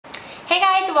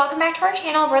welcome back to our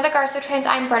channel. We're the Garso Twins.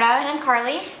 I'm Britta and I'm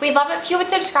Carly. We'd love it if you would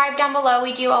subscribe down below.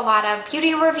 We do a lot of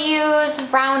beauty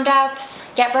reviews,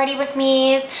 roundups, get ready with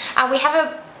me's. We have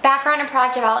a background in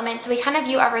product development, so we kind of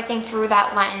view everything through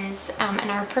that lens and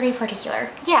are pretty particular.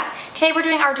 Yeah, today we're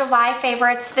doing our July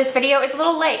favorites. This video is a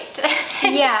little late.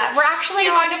 Yeah, we're actually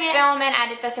going to film and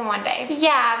edit this in one day.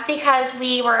 Yeah, because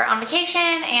we were on vacation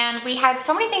and we had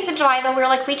so many things in July that we were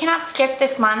like, we cannot skip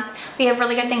this month. We have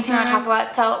really good things we want to talk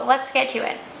about, so let's get to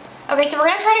it. Okay, so we're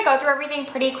going to try to go through everything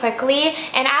pretty quickly,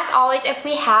 and as always, if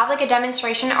we have like a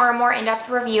demonstration or a more in-depth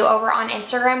review over on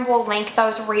Instagram, we'll link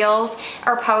those reels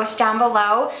or posts down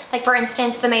below. Like for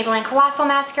instance, the Maybelline Colossal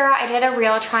Mascara, I did a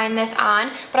reel trying this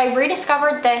on, but I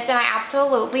rediscovered this and I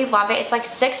absolutely love it. It's like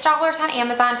 $6 on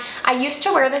Amazon. I used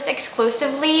to wear this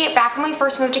exclusively back when we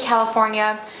first moved to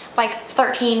California, like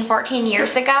 13, 14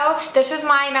 years ago. This was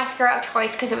my mascara of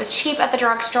choice because it was cheap at the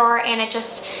drugstore and it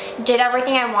just did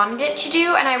everything I wanted it to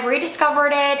do, and I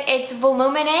rediscovered it. It's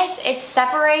voluminous, it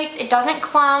separates, it doesn't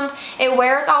clump, it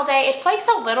wears all day. It flakes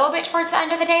a little bit towards the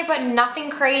end of the day, but nothing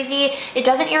crazy. It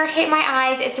doesn't irritate my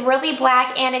eyes, it's really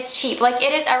black, and it's cheap. Like,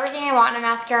 it is everything I want in a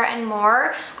mascara and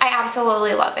more. I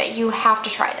absolutely love it. You have to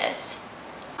try this.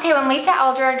 Okay, when Lisa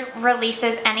Eldridge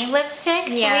releases any lipsticks,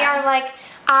 we are like,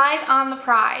 eyes on the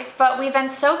prize, but we've been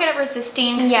so good at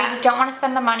resisting because we just don't want to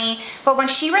spend the money. But when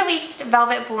she released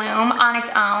Velvet Bloom on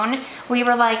its own, we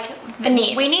were like, we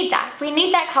need that. We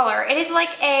need that color. It is like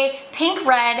a pink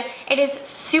red. It is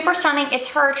super stunning. It's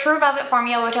her True Velvet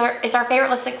formula, which is our favorite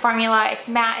lipstick formula. It's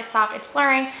matte, it's soft, it's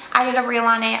blurring. I did a reel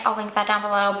on it. I'll link that down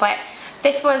below, but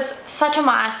this was such a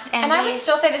must, and I would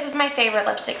still say this is my favorite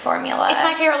lipstick formula. It's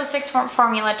my favorite lipstick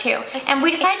formula too. And we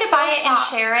decided to buy it and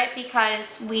share it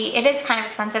because it is kind of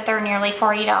expensive. They're nearly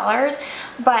 $40,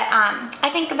 but I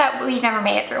think that we've never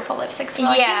made it through a full lipstick, so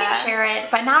we can share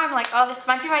it. But now I'm like, oh, this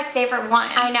might be my favorite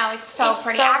one. I know, it's so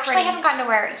pretty. I actually haven't gotten to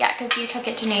wear it yet because you took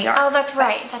it to New York. Oh, that's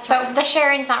right. So the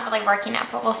sharing's not really working out,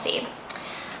 but we'll see.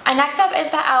 Next up is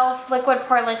the e.l.f. Liquid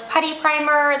Poreless Putty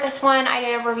Primer. This one I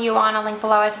did a review on, a link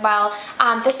below as well.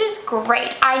 This is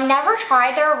great. I never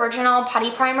tried their original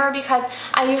putty primer because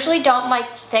I usually don't like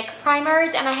thick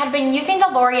primers, and I had been using the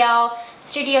L'Oreal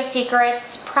Studio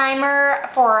Secrets primer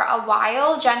for a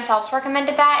while. Jen Phelps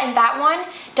recommended that, and that one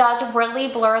does really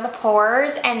blur the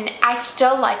pores, and I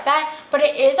still like that, but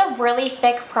it is a really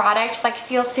thick product, like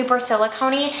feels super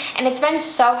silicone-y, and it's been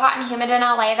so hot and humid in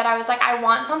LA that I was like, I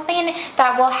want something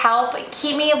that will help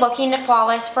keep me looking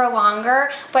flawless for longer,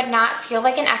 but not feel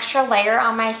like an extra layer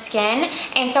on my skin.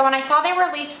 And so when I saw they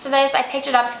released this, I picked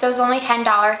it up because it was only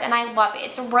 $10, and I love it.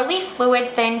 It's a really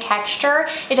fluid, thin texture.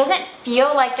 It doesn't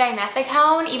feel like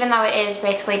dimethicone, even though it is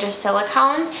basically just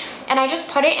silicones. And I just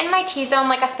put it in my T-zone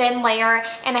like a thin layer,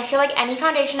 and I feel like any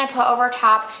foundation I put over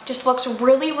top just looks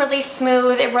really, really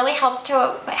smooth. It really helps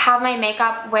to have my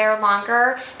makeup wear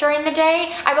longer during the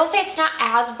day. I will say it's not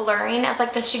as blurring as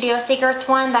like the Studio Secrets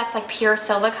one that's like pure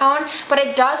silicone, but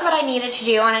it does what I need it to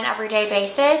do on an everyday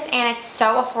basis, and it's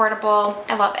so affordable.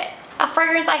 I love it. A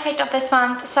fragrance I picked up this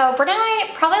month. So Britta and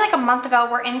I, probably like a month ago,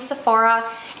 were in Sephora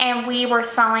and we were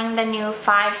smelling the new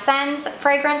 5 Cents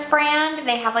fragrance brand.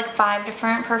 They have like 5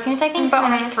 different perfumes, I think, but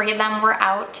only 3 of them were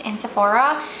out in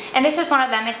Sephora. And this was one of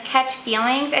them. It's Catch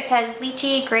Feelings. It says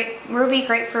lychee, ruby,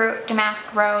 grapefruit,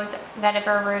 damask rose,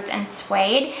 vetiver roots, and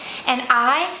suede. And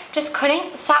I just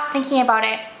couldn't stop thinking about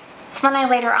it. So then I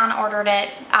later on ordered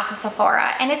it off of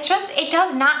Sephora, and it's just, it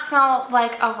does not smell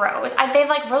like a rose. They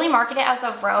like really market it as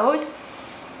a rose.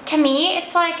 To me,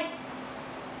 it's like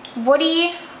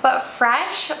woody but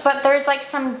fresh, but there's like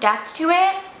some depth to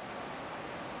it.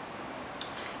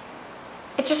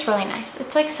 It's just really nice.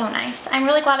 It's like so nice. I'm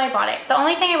really glad I bought it. The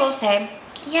only thing I will say,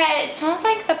 yeah, it smells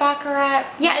like the Baccarat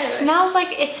Rouge. Yeah, it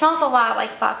smells a lot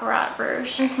like Baccarat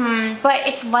Rouge. But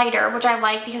it's lighter, which I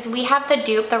like because we have the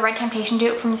dupe, the Red Temptation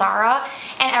dupe from Zara,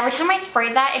 and every time I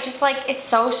sprayed that, it just like is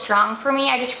so strong for me.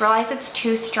 I just realized it's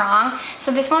too strong.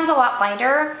 So this one's a lot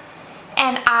lighter,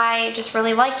 and I just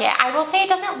really like it. I will say it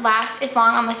doesn't last as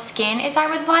long on the skin as I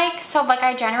would like. So like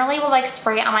I generally will like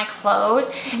spray it on my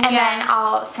clothes and then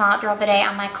I'll smell it throughout the day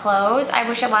on my clothes. I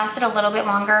wish it lasted a little bit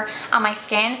longer on my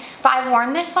skin, but I've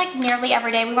worn this like nearly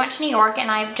every day. We went to New York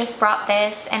and I just brought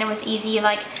this, and it was easy.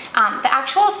 Like the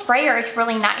actual sprayer is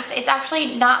really nice. It's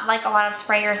actually not like a lot of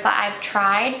sprayers that I've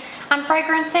tried on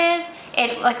fragrances.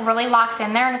 It like really locks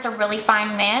in there, and it's a really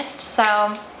fine mist.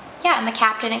 So yeah, and the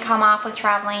cap didn't come off with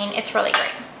traveling. It's really great.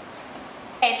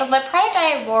 Okay, the lip product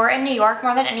I wore in New York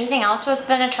more than anything else was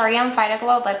the Naturium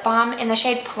Vitaglow Lip Balm in the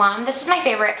shade Plum. This is my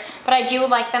favorite, but I do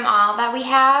like them all that we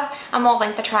have. We'll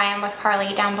link the try-on with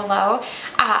Carly down below.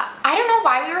 I don't know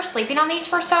why we were sleeping on these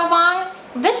for so long.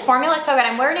 this formula is so good.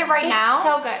 I'm wearing it right now. It's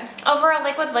so good. Over a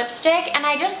liquid lipstick, and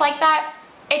I just like that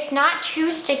it's not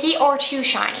too sticky or too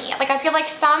shiny. Like I feel like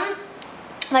some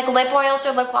like lip oils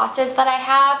or lip glosses that I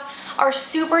have are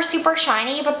super, super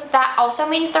shiny, but that also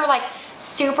means they're like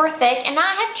super thick and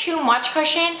not have too much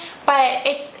cushion, but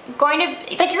it's going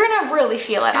to, like you're gonna really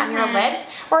feel it on your lips.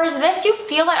 Whereas this, you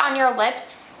feel it on your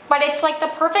lips, but it's like the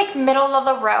perfect middle of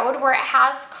the road where it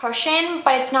has cushion,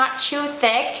 but it's not too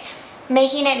thick,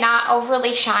 making it not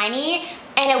overly shiny.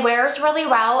 And it wears really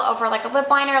well over like a lip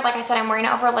liner. Like I said, I'm wearing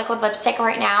it over a liquid lipstick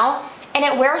right now. And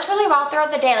it wears really well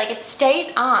throughout the day. Like it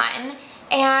stays on.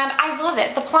 And I love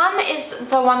it. The plum is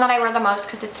the one that I wear the most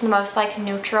because it's the most like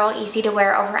neutral, easy to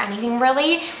wear over anything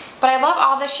really. But I love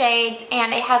all the shades,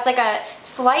 and it has like a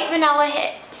slight vanilla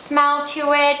smell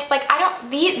to it. Like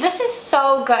this is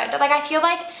so good. Like I feel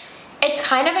like it's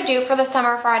kind of a dupe for the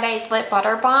Summer Fridays Lip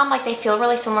Butter Balm. Like they feel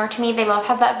really similar to me. They both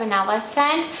have that vanilla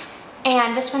scent.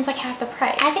 And this one's like half the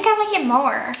price. I think I like it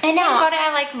more. I know. What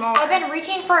I like more. I've been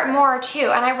reaching for it more too,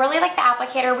 and I really like the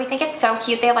applicator. We think it's so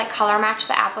cute. They like color match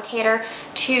the applicator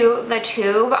to the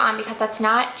tube because that's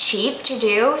not cheap to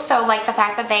do. So like the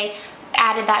fact that they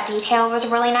added that detail was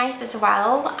really nice as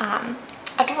well.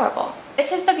 Adorable.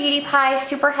 This is the Beauty Pie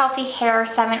Super Healthy Hair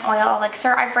 7 Oil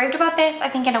Elixir. I've raved about this, I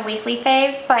think, in a weekly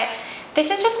faves, but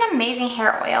this is just an amazing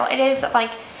hair oil. It is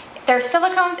like, there's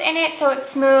silicones in it, so it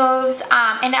smooths,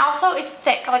 and it also is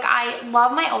thick. Like I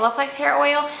love my Olaplex hair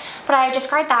oil, but I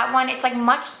described that one. It's like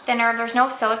much thinner. There's no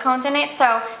silicones in it,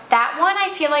 so that one I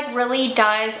feel like really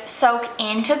does soak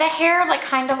into the hair, like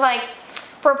kind of like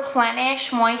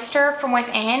replenish moisture from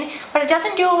within, but it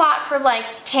doesn't do a lot for like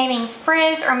taming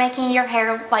frizz or making your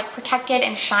hair like protected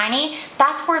and shiny.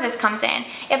 That's where this comes in.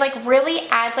 It like really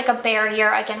adds like a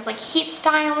barrier against like heat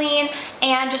styling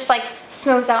and just like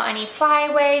smooths out any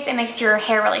flyaways. It makes your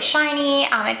hair really shiny.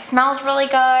 It smells really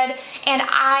good, and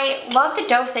I love the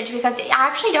dosage because I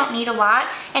actually don't need a lot,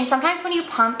 and sometimes when you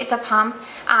pump, it's a pump,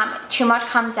 too much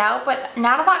comes out, but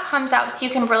not a lot comes out, so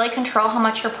you can really control how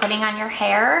much you're putting on your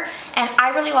hair. And I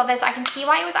really love this. I can see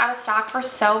why it was out of stock for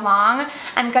so long.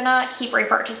 I'm gonna keep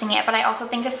repurchasing it, but I also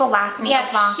think this will last me a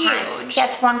long time. Yeah,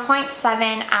 it's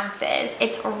 1.7 ounces.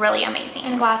 It's really amazing.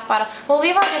 In a glass bottle. We'll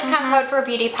leave our discount code for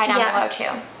Beauty Pie down below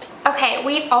too. Okay,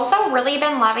 we've also really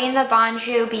been loving the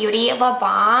Bonjour Beauty Lip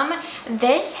Balm.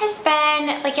 This has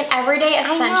been like an everyday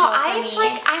essential for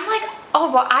me. I'm like,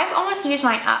 oh, well, I've almost used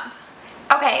mine up.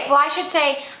 Okay, well I should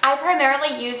say I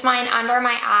primarily use mine under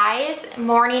my eyes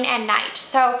morning and night.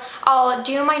 So I'll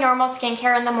do my normal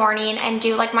skincare in the morning and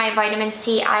do like my vitamin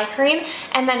C eye cream,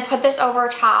 and then put this over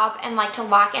top and like to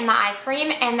lock in the eye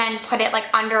cream, and then put it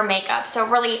like under makeup. So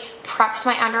it really preps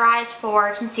my under eyes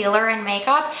for concealer and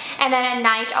makeup. And then at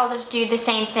night I'll just do the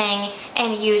same thing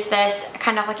and use this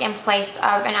kind of like in place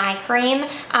of an eye cream,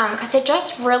 because it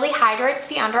just really hydrates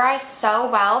the under eyes so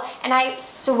well. And I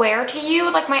swear to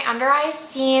you, like my under eyes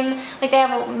seem like they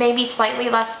have maybe slightly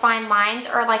less fine lines,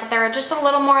 or like they're just a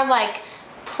little more like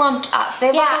plumped up. They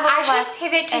look a little I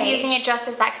should pivot to using it just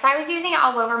as that, because I was using it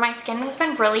all over. My skin has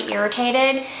been really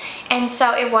irritated, and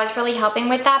so it was really helping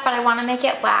with that, but I want to make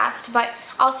it last. But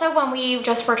also when we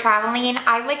just were traveling,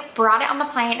 I like brought it on the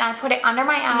plane and I put it under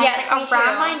my eyes, yes, like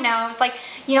around my nose. Like,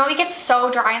 you know, it gets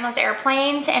so dry in those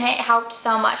airplanes, and it helped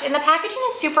so much. And the packaging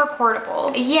is super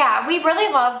portable. Yeah, we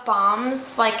really love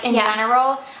balms, like in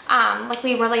general. Like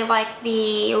we really like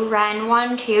the Ren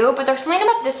one too, but there's something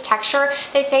about this texture.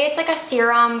 They say it's like a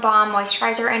serum, balm,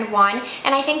 moisturizer in one,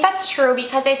 and I think that's true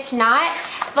because it's not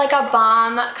like a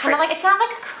balm, kind of like, it's not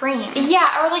like a cream.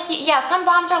 Yeah, or like, yeah, some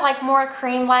balms are like more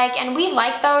cream-like, and we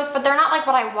like those, but they're not like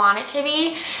what I want it to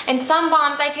be. And some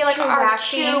balms I feel like are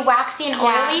too waxy and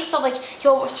oily, so like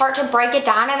you'll start to break it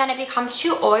down and then it becomes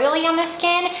too oily on the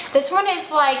skin. This one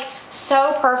is like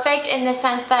so perfect in the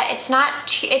sense that it's not,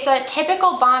 it's a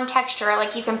typical balm texture,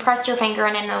 like you can press your finger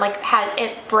in and it like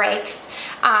it breaks,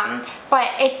 but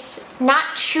it's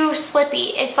not too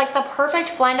slippy. It's like the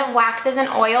perfect blend of waxes and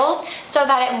oils so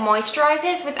that it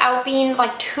moisturizes without being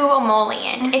like too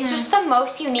emollient. It's just the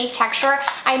most unique texture.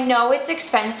 I know it's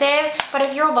expensive, but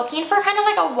if you're looking for kind of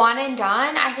like a one and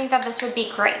done, I think that this would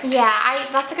be great. Yeah,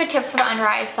 that's a good tip for the under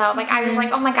eyes though. Like I was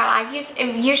like, oh my god, I've used,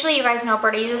 usually you guys know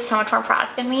Britta uses so much more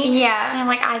product than me. Yeah. And I'm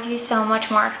like, I've used so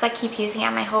much more because I keep using it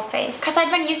on my whole face. Because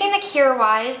I'd been using the Kjaer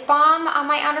Weis balm on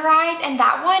my under eyes, and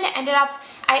that one ended up,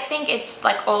 I think it's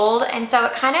like old, and so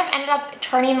it kind of ended up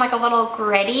turning like a little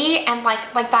gritty, and like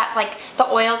that, like the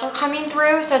oils are coming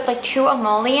through, so it's like too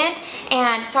emollient.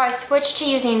 And so I switched to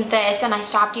using this, and I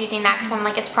stopped using that because I'm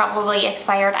like, it's probably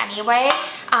expired anyway.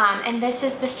 and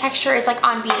this texture is like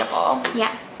unbeatable.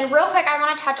 Yeah. And real quick, I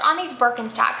want to touch on these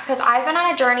Birkenstocks because I've been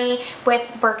on a journey with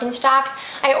Birkenstocks.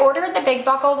 I ordered the big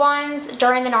buckle ones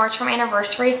during the Nordstrom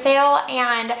anniversary sale,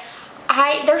 and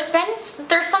there's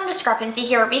some discrepancy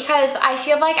here because I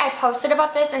feel like I posted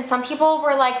about this and some people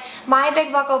were like, my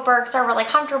big buckle Birks are really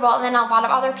comfortable, and then a lot of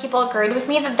other people agreed with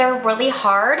me that they're really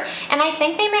hard, and I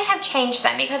think they may have changed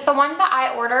them because the ones that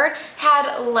I ordered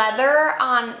had leather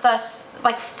on the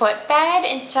like footbed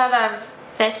instead of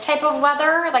this type of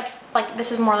leather, like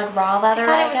this is more like raw leather,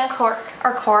 I guess. Cork.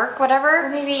 Or cork, whatever. Or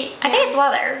maybe, I think it's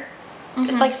leather.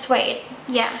 It's like suede.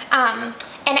 Yeah.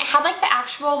 And it had like the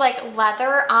actual like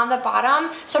leather on the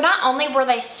bottom. So not only were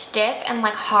they stiff and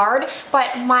like hard,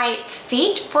 but my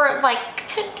feet were like,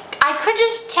 I could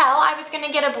just tell I was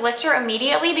gonna get a blister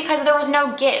immediately because there was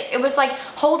no give. It was like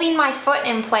holding my foot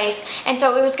in place, and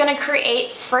so it was gonna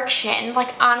create friction, like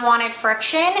unwanted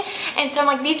friction. And so I'm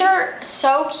like, these are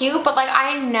so cute, but like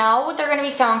I know they're gonna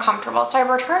be so uncomfortable. So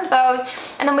I returned those,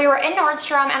 and then we were in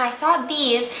Nordstrom and I saw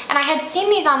these, and I had seen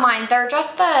these online. They're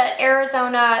just the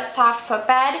Arizona soft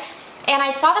footbed. And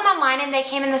I saw them online and they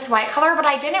came in this white color, but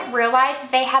I didn't realize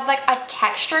that they had like a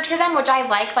texture to them, which I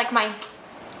like my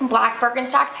black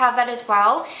Birkenstocks have that as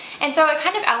well. And so it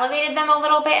kind of elevated them a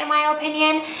little bit in my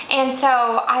opinion. And so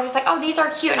I was like, oh, these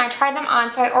are cute. And I tried them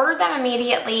on. So I ordered them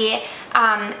immediately.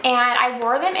 And I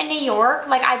wore them in New York.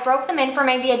 Like I broke them in for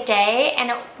maybe a day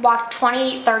and walked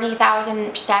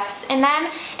 30,000 steps in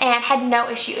them and had no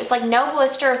issues, like no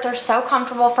blisters. They're so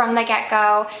comfortable from the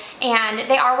get-go. And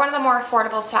they are one of the more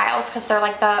affordable styles because they're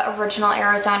like the original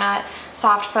Arizona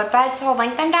soft footbed. So I'll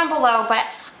link them down below, but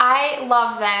I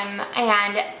love them,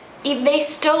 and they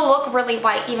still look really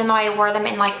white even though I wore them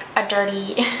in like a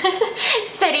dirty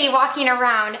city walking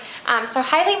around. So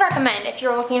highly recommend if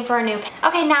you're looking for a new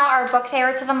pair. Okay, now our book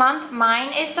favorites of the month.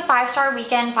 Mine is The 5-Star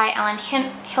Weekend by Elin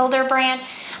Hilderbrand.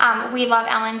 We love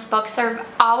Ellen's books. They're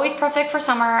always perfect for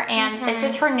summer, and this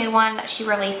is her new one that she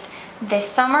released this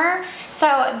summer.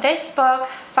 So this book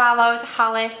follows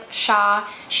Hollis Shaw.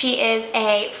 She is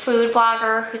a food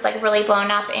blogger who's like really blown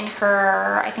up in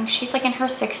her, I think she's like in her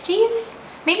 60s,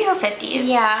 maybe her 50s.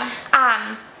 Yeah.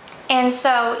 And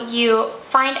so you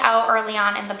find out early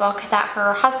on in the book that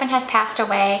her husband has passed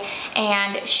away,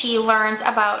 and she learns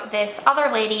about this other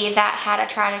lady that had a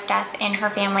tragic death in her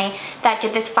family that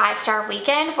did this 5-star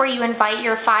weekend where you invite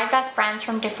your 5 best friends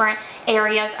from different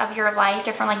areas of your life,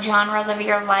 different like genres of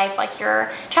your life, like your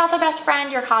childhood best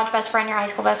friend, your college best friend, your high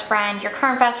school best friend, your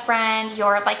current best friend,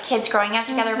 your like kids growing up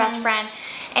together best friend,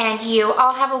 and you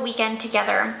all have a weekend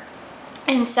together.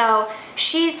 And so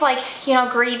she's like, you know,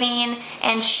 grieving,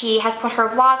 and she has put her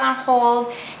vlog on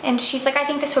hold, and she's like, I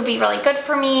think this would be really good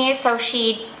for me. So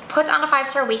she puts on a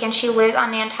 5-star weekend. She lives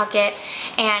on Nantucket,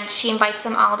 and she invites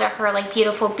them all to her like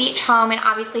beautiful beach home. And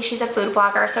obviously she's a food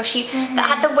blogger, so she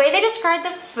the way they describe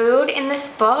the food in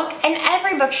this book, and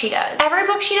every book she does,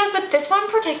 but this one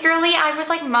particularly, I was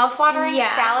like mouth-watering,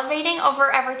 salivating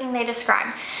over everything they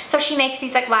describe. So she makes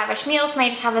these like lavish meals, and they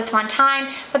just have this one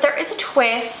time, but there is a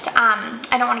twist. I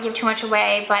don't want to give too much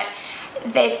away, but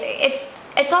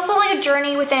it's also like a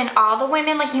journey within all the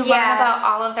women. Like you learn about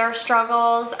all of their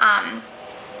struggles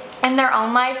in their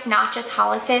own lives, not just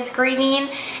Hollis's grieving.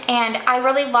 And I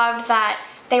really loved that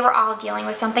they were all dealing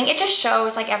with something. It just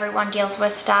shows like everyone deals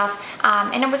with stuff.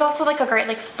 And it was also like a great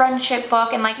like friendship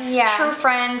book, and like true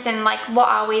friends, and like will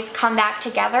always come back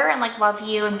together and like love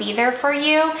you and be there for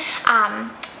you.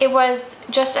 It was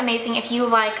just amazing. If you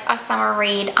like a summer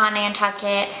read on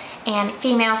Nantucket and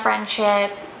female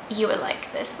friendship, you would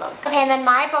like this book. Okay, and then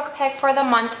my book pick for the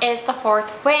month is The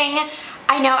Fourth Wing.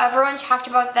 I know everyone's talked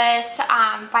about this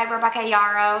by Rebecca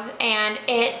Yarrow, and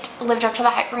it lived up to the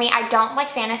hype for me. I don't like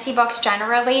fantasy books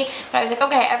generally, but I was like,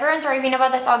 okay, everyone's raving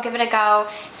about this, I'll give it a go.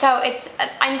 So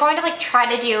I'm going to like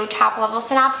try to do top level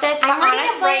synopsis. But I'm reading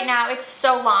it right now. It's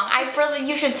so long.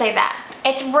 You should say that.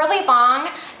 It's really long,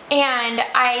 and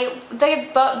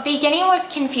the beginning was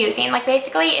confusing. Like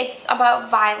basically it's about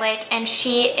Violet, and so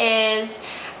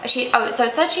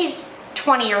it said she's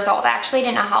 20 years old. I actually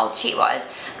didn't know how old she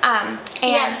was.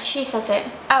 And she says it.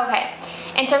 Okay.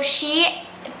 And so she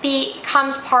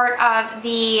becomes part of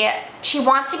she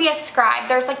wants to be a scribe.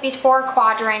 There's like these 4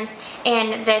 quadrants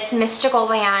in this mystical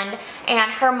land,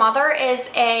 and her mother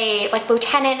is a like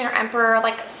lieutenant or emperor,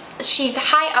 like she's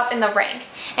high up in the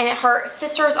ranks, and her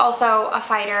sister is also a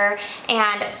fighter,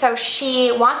 and so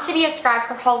she wants to be a scribe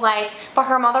her whole life, but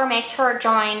her mother makes her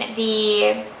join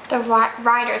the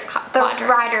Riders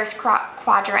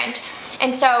Quadrant.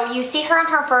 And so you see her on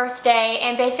her first day,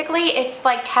 and basically it's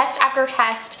like test after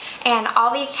test, and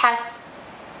all these tests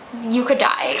you could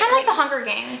die. It's kind of like the Hunger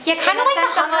Games. Yeah, kind of like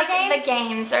the Hunger Games. The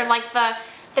games, or like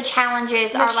the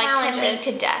challenges are like can lead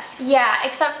to death. Yeah,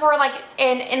 except for like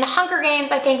in the Hunger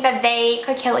Games, I think that they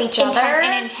could kill each other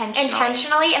and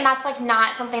intentionally, and that's like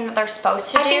not something that they're supposed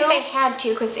to do. I think they had to,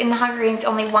 because in the Hunger Games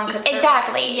only one could survive.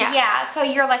 Exactly. Yeah. So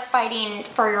you're like fighting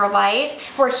for your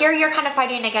life. Where here you're kind of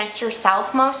fighting against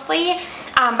yourself mostly.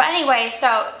 But anyway,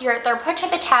 so they're put to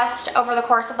the test over the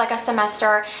course of like a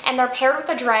semester, and they're paired with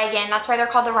a dragon. That's why they're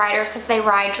called the Riders, because they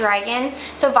ride dragons.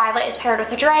 So Violet is paired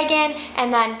with a dragon,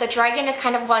 and then the dragon is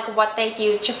kind of like what they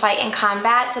use to fight in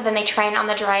combat. So then they train on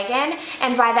the dragon,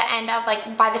 and by the end of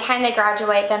by the time they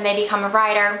graduate, then they become a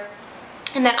rider.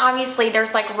 And then obviously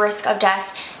there's like risk of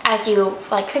death as you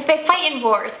because they fight in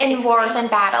wars, and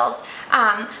battles.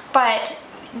 But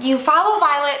you follow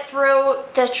Violet through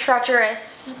the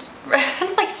treacherous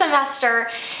semester,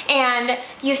 and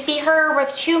you see her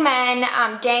with two men,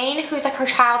 Dane, who's like her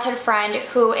childhood friend,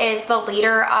 who is the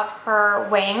leader of her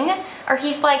wing, or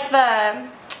he's I'm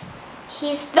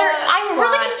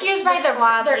really confused by the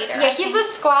squad leader. Yeah, he's the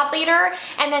squad leader,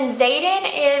 and then Xaden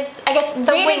is, I guess,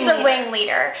 Xaden's the wing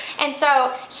leader, and so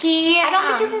I don't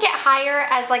think you can get higher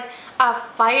as like a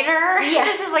fighter. Yeah.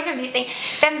 This is like confusing.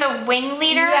 Than the wing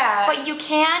leader. Yeah. But you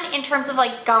can in terms of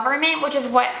like government, which is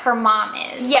what her mom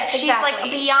is. Yes, she's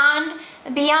exactly.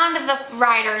 like beyond the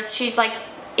riders. She's like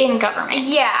in government.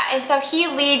 Yeah, and so he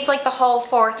leads like the whole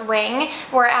fourth wing,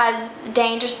 whereas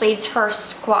Dane just leads her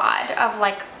squad of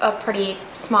like a pretty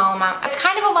small amount. It's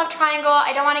kind of a love triangle.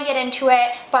 I don't want to get into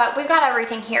it, but we've got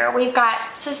everything here. We've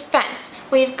got suspense,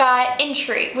 we've got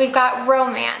intrigue, we've got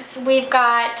romance, we've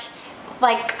got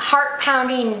like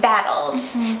heart-pounding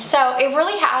battles. So it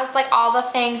really has like all the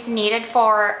things needed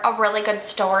for a really good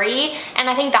story, and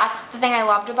I think that's the thing I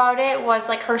loved about it, was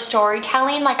like her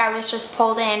storytelling. Like I was just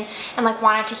pulled in and like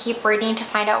wanted to keep reading to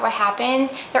find out what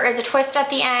happens. There is a twist at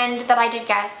the end that I did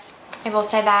guess, I will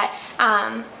say that,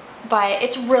 but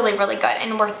it's really, really good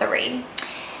and worth the read.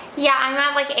 Yeah, I'm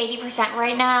at like 80%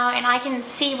 right now, and I can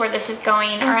see where this is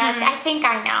going, or I think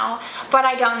I know, but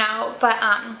I don't know. But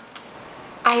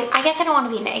I guess I don't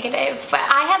want to be negative, but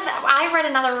I read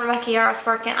another Rebecca Yarros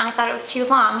work, and I thought it was too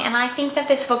long, and I think that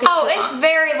this book is too long. Oh, it's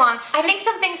very long. I think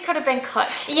some things could have been cut.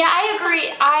 Yeah, I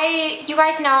agree. You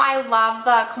guys know I love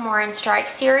the Comoran Strike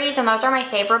series, and those are my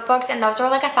favorite books, and those are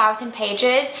like 1,000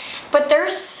 pages, but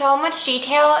there's so much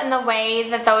detail in the way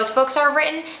that those books are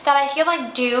written that I feel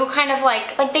like do kind of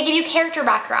like they give you character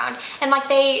background, and like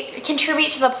they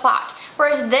contribute to the plot.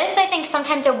 Whereas this, I think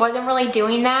sometimes it wasn't really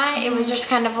doing that. It was just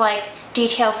kind of like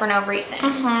detail for no reason.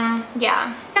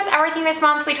 Yeah. That's everything this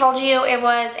month. We told you it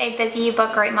was a busy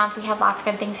but great month. We had lots of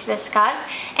good things to discuss,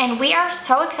 and we are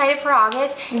so excited for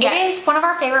August. Yes. It is one of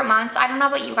our favorite months. I don't know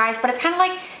about you guys, but it's kind of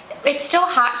like, it's still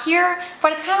hot here,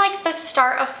 but it's kind of like the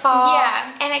start of fall.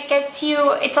 Yeah. And it gets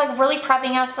you, it's like really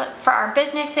prepping us for our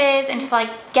businesses and to like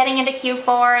getting into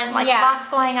Q4 and like lots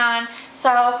going on.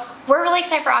 So we're really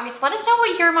excited for August. Let us know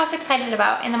what you're most excited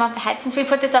about in the month ahead, since we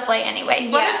put this up late anyway.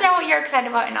 Let us know what you're excited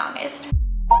about in August.